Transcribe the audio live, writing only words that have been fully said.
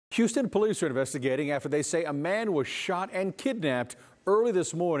Houston police are investigating after they say a man was shot and kidnapped early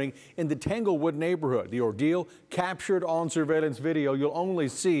this morning in the Tanglewood neighborhood. The ordeal captured on surveillance video you'll only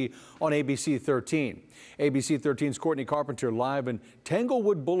see on ABC 13. ABC 13's Courtney Carpenter live in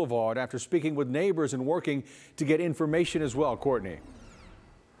Tanglewood Boulevard after speaking with neighbors and working to get information as well. Courtney.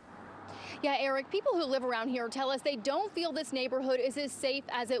 Yeah, Eric, people who live around here tell us they don't feel this neighborhood is as safe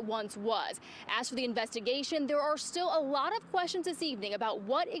as it once was. As for the investigation, there are still a lot of questions this evening about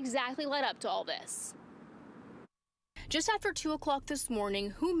what exactly led up to all this. Just after 2 o'clock this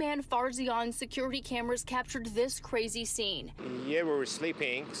morning, Human Farzion's security cameras captured this crazy scene. Yeah, we were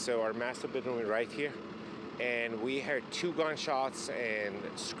sleeping, so our master bedroom is right here. And we heard 2 gunshots and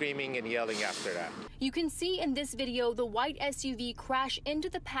screaming and yelling after that. You can see in this video the white SUV crash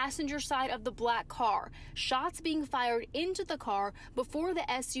into the passenger side of the black car. Shots being fired into the car before the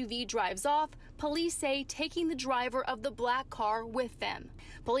SUV drives off, police say taking the driver of the black car with them.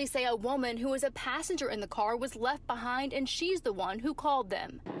 Police say a woman who was a passenger in the car was left behind and she's the one who called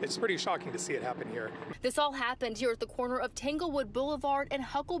them. It's pretty shocking to see it happen here. This all happened here at the corner of Tanglewood Boulevard and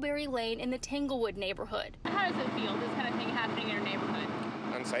Huckleberry Lane in the Tanglewood neighborhood. How does it feel, this kind of thing happening in your neighborhood?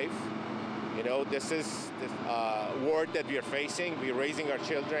 Unsafe. You know, this is the war that we are facing. We're raising our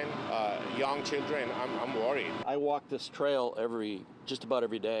children, young children. I'm worried. I walk this trail just about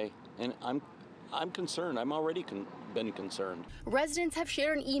every day, and I'm concerned. I'm already been concerned. Residents have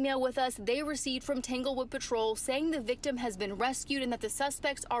shared an email with us they received from Tanglewood Patrol saying the victim has been rescued and that the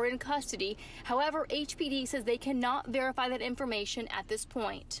suspects are in custody. However, HPD says they cannot verify that information at this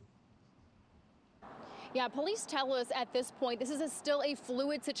point. Yeah, police tell us at this point this is still a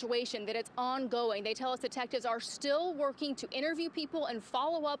fluid situation, that it's ongoing. They tell us detectives are still working to interview people and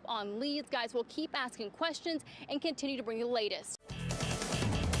follow up on leads. Guys, we'll keep asking questions and continue to bring you the latest.